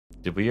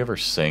Did we ever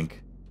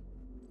sink?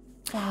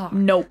 Fuck.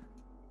 Nope.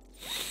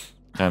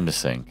 Time to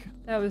sink.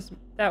 That was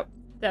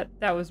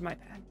my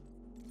bad.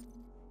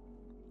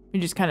 We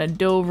just kind of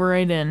dove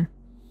right in.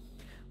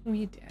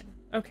 We did.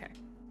 Okay.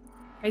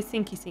 I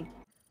sinky sinky.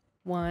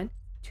 1,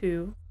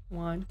 2,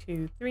 1,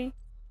 2, 3.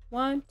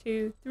 1,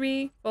 2,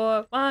 3,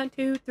 4. 1,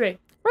 2, 3.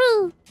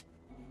 Woo!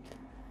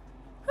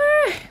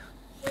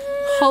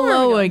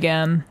 Hello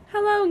again.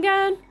 Hello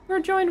again.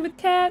 We're joined with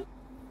Kat,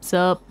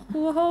 Sup? who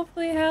will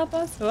hopefully help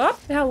us. Oh,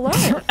 hello.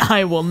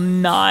 I will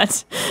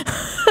not.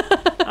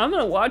 I'm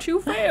gonna watch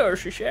you fail,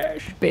 she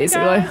says.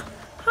 Basically. Hey guys.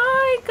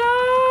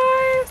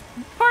 Hi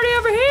guys. Party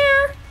over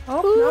here.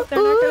 Oh no,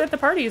 they're not good at the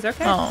parties.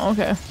 Okay. Oh,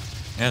 okay.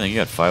 Yeah, I think you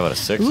got 5 out of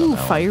 6 on Ooh, that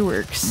one.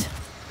 fireworks.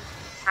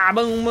 Ah,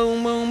 boom,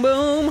 boom, boom,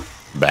 boom.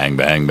 Bang,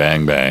 bang,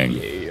 bang, bang.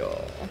 Yeah.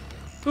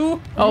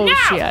 Ooh, Oh, no!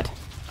 shit.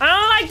 I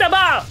don't like the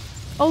ball.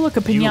 Oh, look,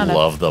 a You pinata.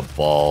 love the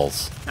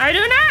balls. I do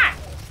not.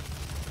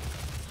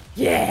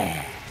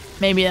 Yeah.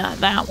 Maybe not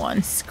that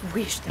one.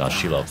 Squish the No, balls.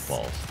 she loves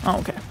balls. Oh,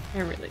 okay. I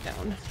really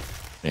don't.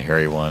 The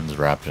hairy ones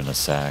wrapped in a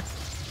sack.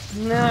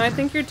 No, I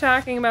think you're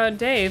talking about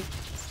Dave.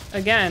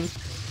 Again,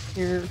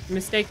 you're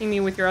mistaking me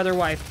with your other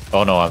wife.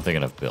 Oh no, I'm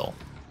thinking of Bill.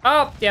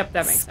 Oh, yep,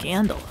 that makes sense.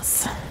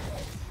 Scandalous.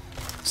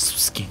 So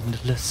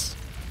scandalous.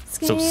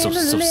 So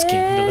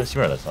scandalous.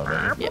 You remember that song,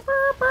 right? Yep.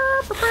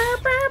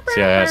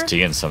 See, I ask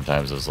Tegan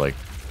sometimes those like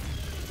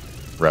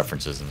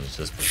references, and it's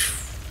just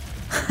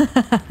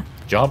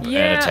jump and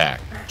Yeah.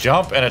 attack,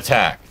 jump and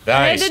attack. I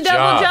had Nice to double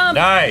job. jump.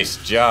 Nice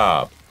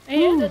job. I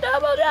need to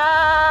double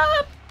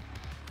jump.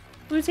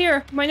 Who's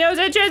here? My nose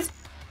itches.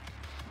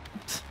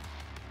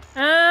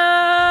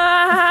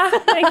 Ah,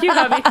 thank you,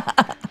 hubby.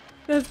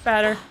 That's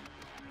better.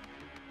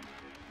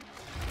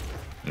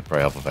 It'd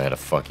probably help if I had a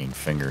fucking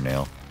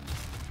fingernail.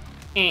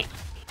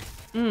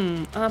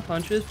 I'll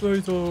punch his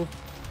face off.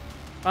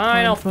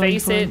 Fine, I'll Fine,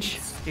 face it. punch.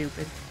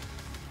 Stupid.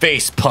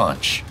 Face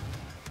punch.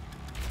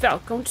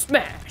 Falcon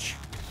smash.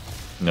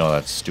 No,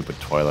 that's stupid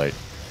Twilight.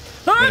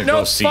 Ah, I'm gonna no,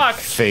 go see fuck.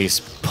 Face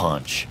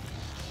punch.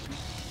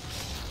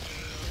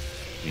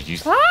 You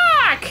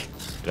Fuck!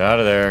 get out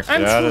of there. Get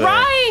I'm out of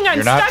trying. There. I'm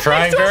You're not stuck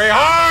trying next to a very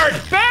hard.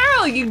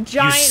 barrel, you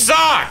giant You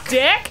suck.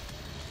 dick.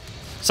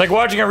 It's like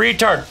watching a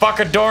retard fuck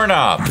a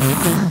doorknob.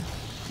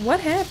 What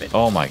happened?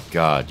 Oh my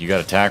god, you got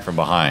attacked from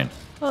behind.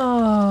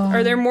 Oh.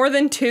 Are there more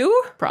than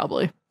 2?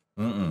 Probably.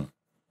 Mm-mm.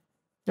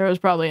 There was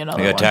probably another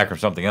You got one. attacked from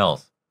something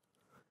else.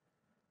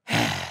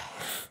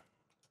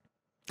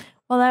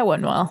 Well, that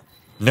went well.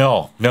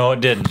 No, no, it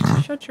didn't.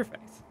 Shut your face.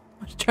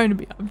 I was trying to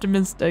be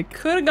optimistic.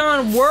 Could have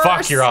gone worse.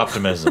 Fuck your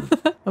optimism.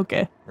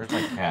 Okay. Where's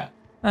my cat?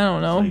 I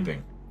don't know.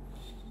 Sleeping.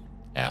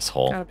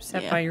 Asshole. Got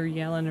upset Yeah. by your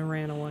yelling and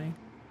ran away.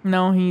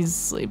 No, he's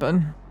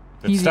sleeping.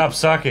 Then stop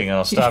sucking and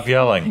I'll stop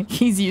yelling.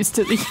 He's used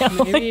to the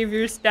yelling. Maybe if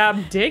you stop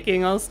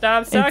dicking, I'll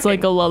stop sucking. It's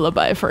like a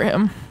lullaby for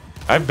him.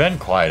 I've been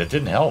quiet, it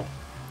didn't help.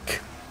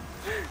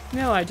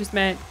 No, I just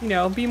meant, you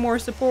know, be more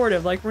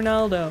supportive, like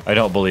Ronaldo. I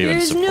don't believe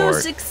in support.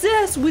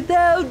 success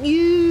without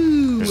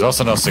you. There's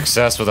also no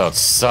success without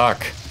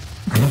suck.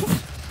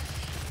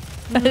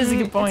 That is a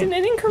good It's point.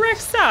 an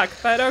incorrect suck,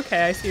 but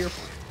okay, I see your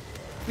point.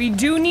 We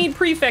do need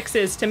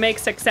prefixes to make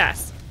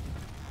success.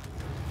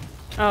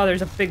 Oh,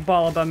 there's a big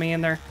ball above me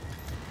in there.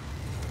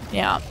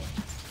 Yeah,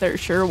 there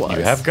sure was.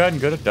 You have gotten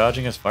good at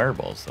dodging his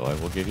fireballs, though, I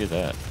will give you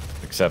that.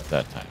 Except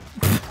that time.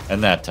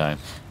 And that time.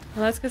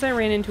 Well, that's because I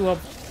ran into a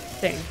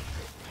thing.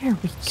 There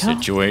we go.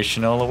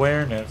 Situational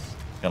awareness.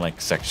 Kind of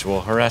like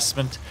sexual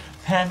harassment.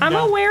 I'm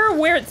aware of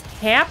where it's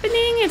happening.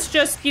 It's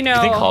just, you know.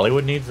 You think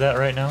Hollywood needs that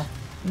right now?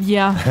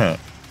 Yeah.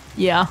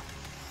 Yeah.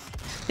 I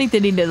think they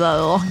needed that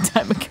a long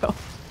time ago.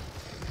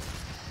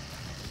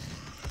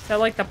 Is that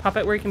like the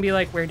puppet where you can be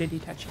like, where did he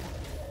touch you?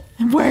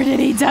 Where did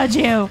he touch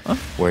you?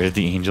 Where did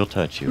the angel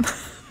touch you?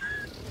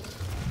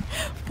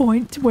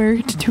 Point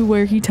where to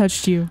where he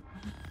touched you.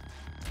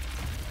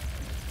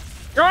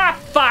 Ah,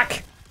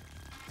 fuck!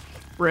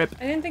 Rip.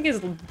 I didn't think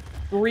his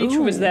reach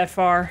was Ooh. that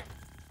far.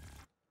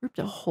 Ripped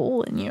a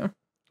hole in you.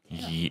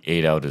 He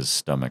ate out his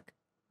stomach.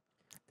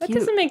 That Cute.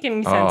 doesn't make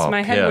any sense. Oh,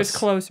 My head was piss.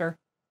 closer.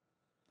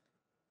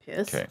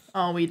 Piss. Okay.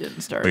 Oh, we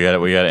didn't start. We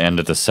gotta end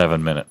at the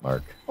 7-minute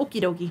mark.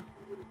 Okie dokie.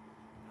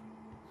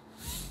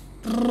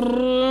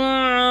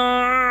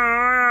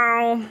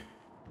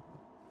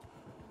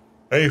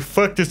 Hey,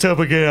 fuck this up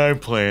again, I'm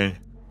playing.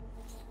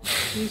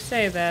 You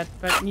say that,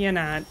 but you're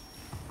not.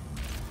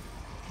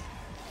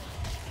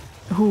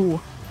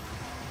 Ooh.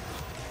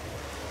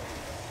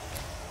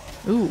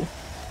 Ooh.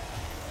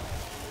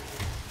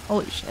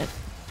 Holy shit.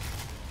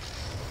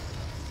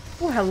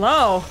 Oh,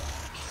 hello.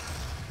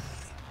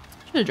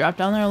 Should have dropped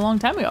down there a long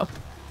time ago.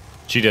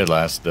 She did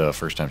the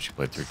first time she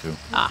played through, too.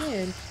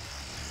 Did.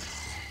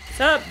 What's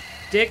up,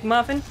 Dick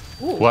Muffin?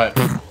 Ooh. What?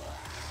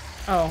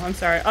 Oh, I'm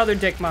sorry. Other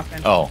Dick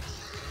Muffin. Oh,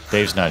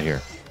 Dave's not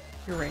here.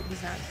 You're right.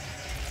 He's not.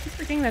 Keep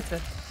forgetting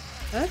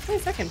that's my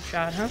second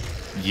shot, huh?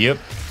 Yep.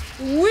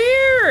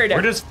 Weird.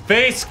 Where does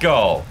face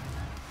go?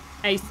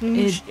 I It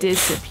smooshed it.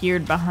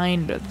 disappeared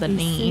behind the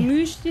knee.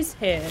 Smooshed his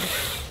head.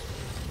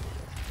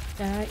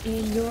 Die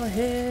in your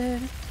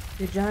head.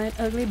 You giant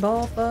ugly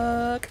ball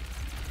fuck.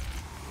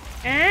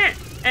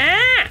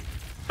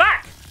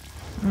 Fuck!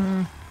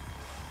 I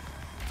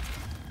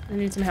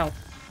need some help.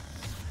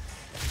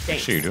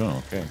 Thanks. Actually, you're doing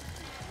okay.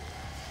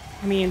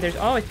 I mean, there's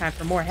always time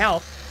for more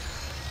help.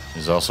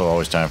 There's also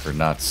always time for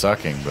not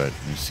sucking, but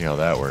you see how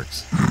that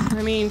works.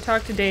 I mean,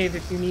 talk to Dave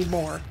if you need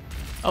more.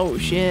 Oh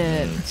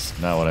shit. It's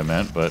not what I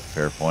meant, but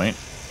fair point.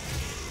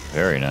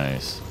 Very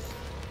nice.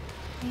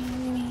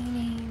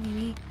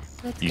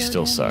 You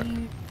still suck.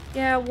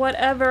 Yeah,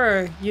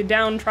 whatever, you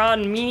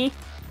downtrodden meanie.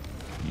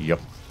 Yep.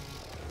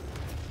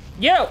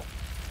 Yo!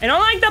 I don't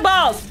like the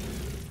balls!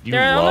 You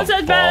They're love almost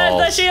as bad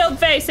balls. as the shield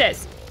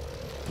faces.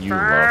 You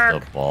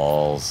love the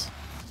balls.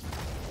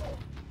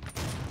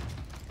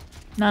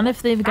 Not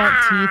if they've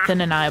got teeth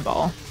and an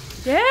eyeball.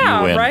 Yeah,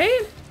 You win.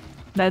 right?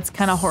 That's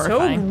kind of So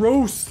horrifying.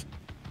 gross.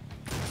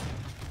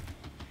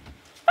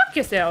 Fuck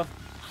yourself.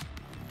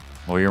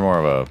 Well, you're more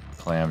of a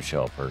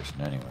clamshell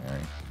person anyway,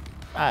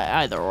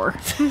 right? Either or.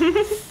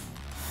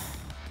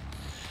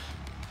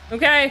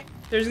 Okay,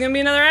 there's gonna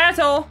be another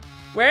asshole.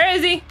 Where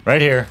is he?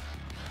 Right here.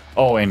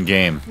 Oh, in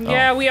game.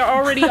 Yeah, Oh. we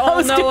already I all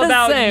was know gonna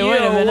about say, you.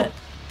 wait a minute.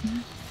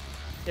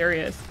 There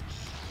he is.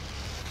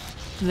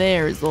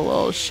 There's the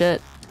little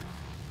shit.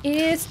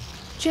 It's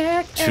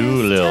Jackass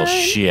Two little time.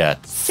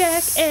 shits.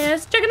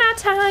 Jackass Juggernaut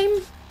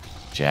time.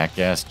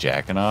 Jackass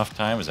jacking off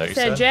time? Is that what you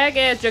Said said?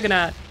 Jackass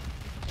Juggernaut.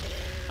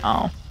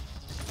 Oh.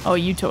 Oh,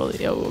 you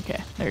totally. Oh,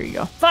 okay. There you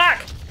go.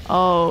 Fuck!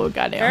 Oh,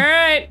 goddamn.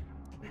 Alright.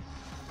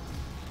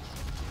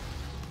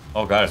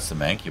 Oh god, it's the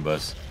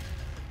Mancubus.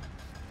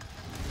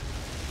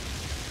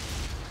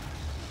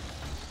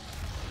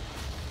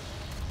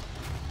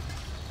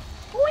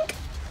 Boink.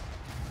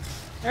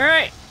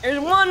 Alright, there's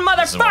one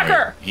This is where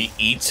motherfucker! He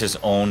eats his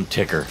own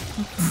ticker.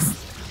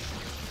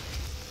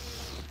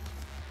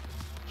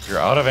 You're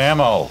out of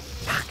ammo.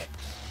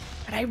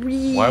 But I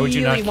really Why would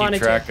you not wanted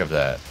keep track of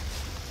that?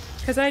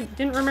 Because I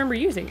didn't remember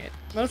using it,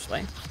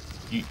 mostly.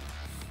 You,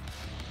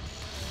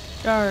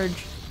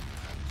 Charge.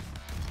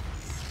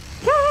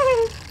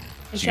 I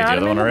Did you get the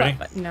other one already?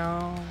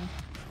 No.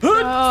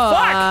 Oh,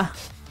 Fuck!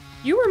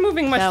 You were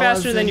moving much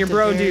faster than your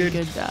bro, wasn't a very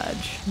dude. Good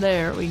dodge.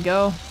 There we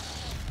go.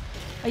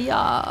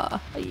 Ayah.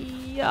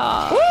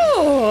 Ayah.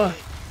 Ooh!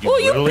 You Oh,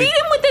 you literally beat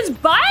him with his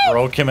butt?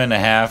 broke him in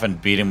half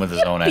and beat him with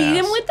his own ass. Beat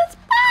him with his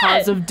butt!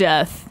 Cause of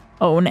death.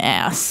 Own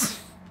ass.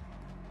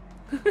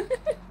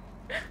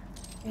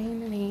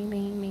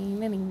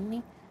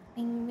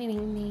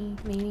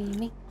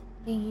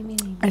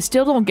 I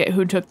still don't get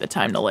who took the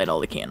time to light all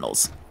the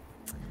candles.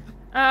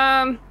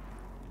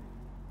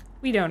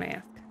 We don't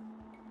ask.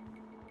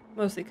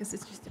 Mostly because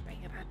it's just a bad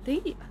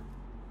idea.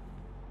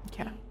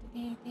 Okay.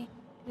 Thank you.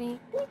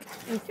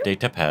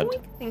 Data pad.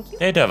 Thank you.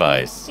 Data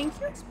device. Thank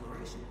you.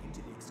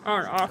 Who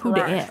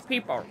Unauthorized dat?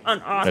 people.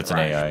 Unauthorized That's an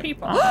AI.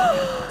 people.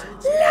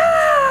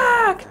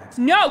 Look!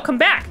 No, come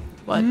back.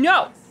 What?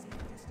 No.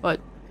 What?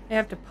 I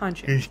have to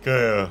punch it. He's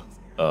got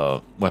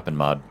a weapon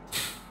mod.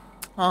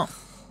 Oh.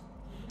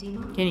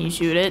 Can you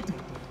shoot it?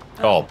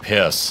 Oh,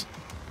 piss.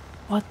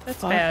 What the That's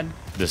fuck? bad.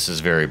 This is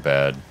very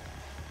bad.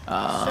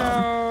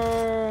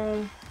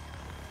 So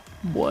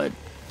What?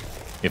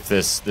 If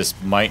this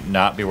might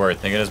not be where I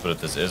think it is, but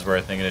if this is where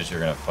I think it is, you're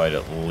gonna fight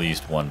at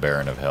least one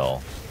Baron of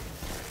Hell.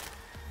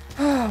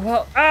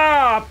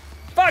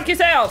 fuck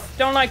yourself.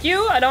 Don't like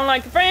you. I don't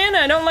like your friend.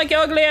 I don't like your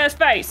ugly ass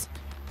face.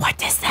 What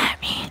does that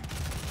mean?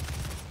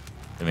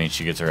 I mean,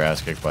 she gets her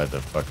ass kicked by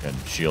the fucking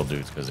shield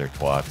dudes because they're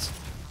twats.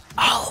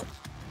 Oh.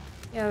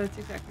 Yeah, that's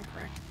exactly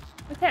correct.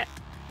 What's that?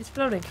 It's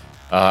floating.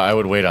 I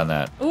would wait on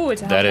that. Ooh,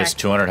 it's a That health is pack.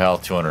 200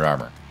 health, 200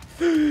 armor.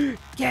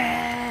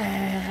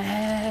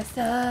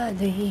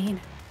 Gasoline.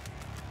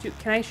 Dude,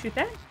 can I shoot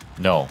that?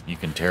 No, you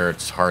can tear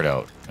its heart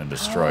out and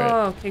destroy it.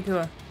 Oh, okay,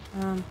 cool.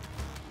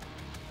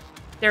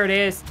 There it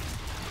is.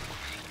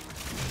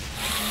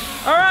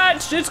 All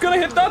right, shit's gonna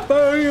hit that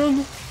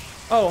fan.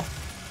 Oh,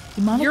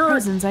 Demonic Your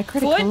presence at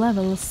critical foot?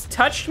 levels.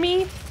 touched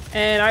me,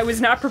 and I was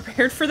not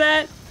prepared for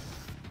that.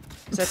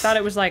 Because I thought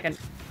it was like an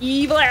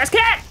evil ass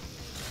cat.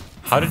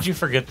 How did you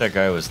forget that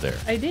guy was there?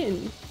 I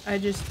didn't. I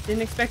just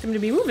didn't expect him to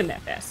be moving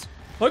that fast.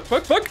 Look.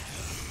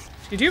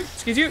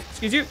 Excuse you.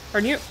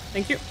 Pardon you.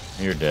 Thank you.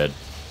 You're dead.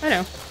 I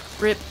know.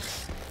 Rip.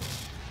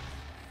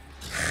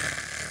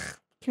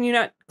 Can you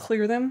not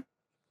clear them?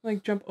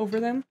 Like jump over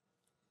them?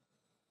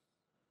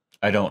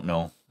 I don't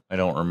know. I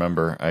don't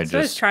remember. I That's what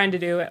I was just... trying to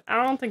do.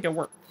 I don't think it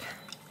worked.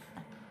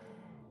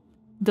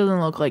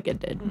 Doesn't look like it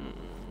did.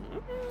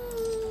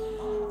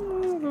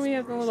 We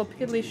have the little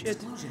piddly shit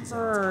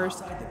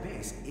first. Outside the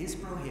base is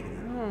prohibited.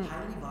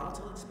 Highly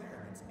volatile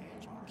experiments and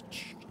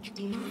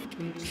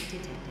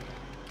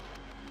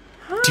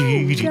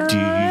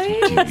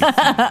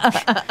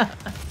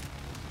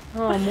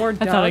Oh, more I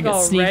Doug thought I could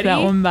already. sneak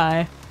that one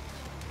by.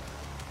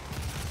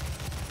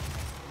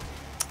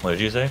 What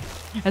did you say?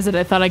 I said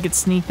I thought I could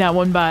sneak that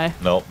one by.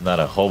 Nope, not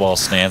a Hobal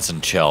Stance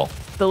and Chell.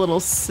 The little,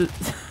 the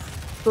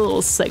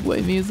little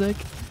segue music.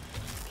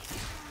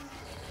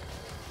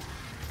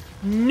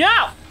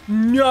 No!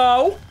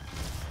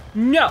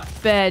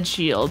 Bad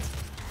shield.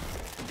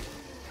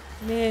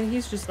 Man,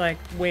 he's just like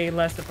way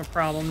less of a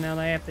problem now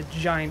that I have the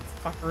giant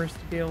fuckers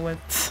to deal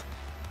with.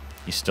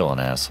 He's still an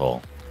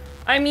asshole.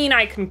 I mean,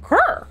 I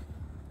concur.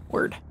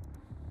 Word.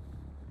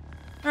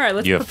 All right,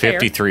 let's You have prepare.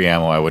 53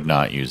 ammo. I would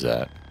not use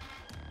that.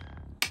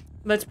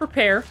 Let's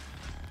prepare.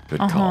 Good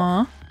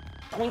call.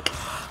 Boink.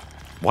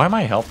 Why am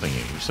I helping you?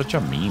 You're such a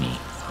meanie.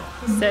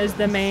 Says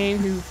the man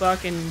who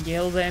fucking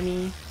yelled at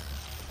me.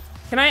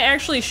 Can I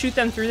actually shoot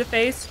them through the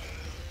face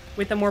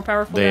with a more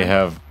powerful They gun?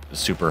 have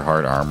super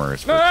hard armor.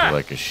 It's virtually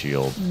like a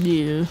shield.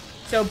 Yeah.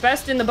 So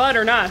best in the butt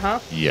or not, huh?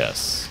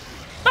 Yes.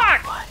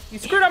 Fuck! You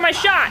screwed up my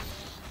shot!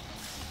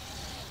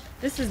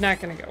 This is not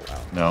gonna go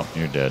well. No,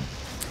 you're dead.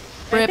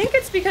 I Rip. think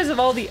it's because of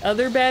all the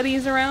other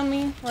baddies around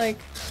me. Like,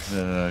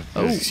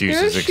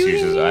 Excuses, They're shooting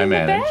excuses. me I in the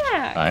managed.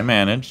 back. I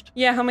managed.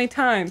 yeah, how many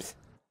times?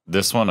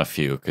 This one a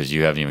few, because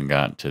you haven't even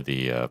gotten to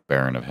the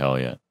Baron of Hell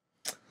yet.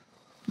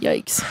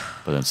 Yikes.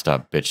 But then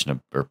stop bitching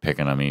or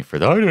picking on me for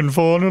the I didn't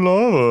fall in the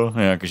lava.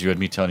 Yeah, because you had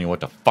me telling you what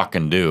to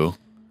fucking do.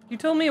 You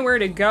told me where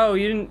to go.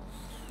 You didn't,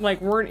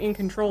 like, weren't in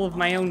control of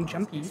my own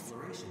jumpies.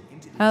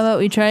 How about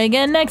we try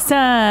again next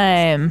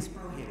time?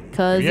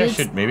 Cause Maybe I it's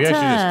should just give you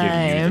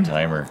time. the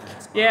timer.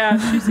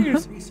 Yeah, she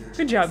seems.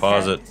 Good job,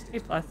 Pause Kat.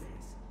 it. A+.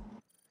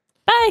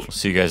 Bye. We'll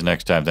see you guys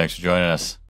next time. Thanks for joining us.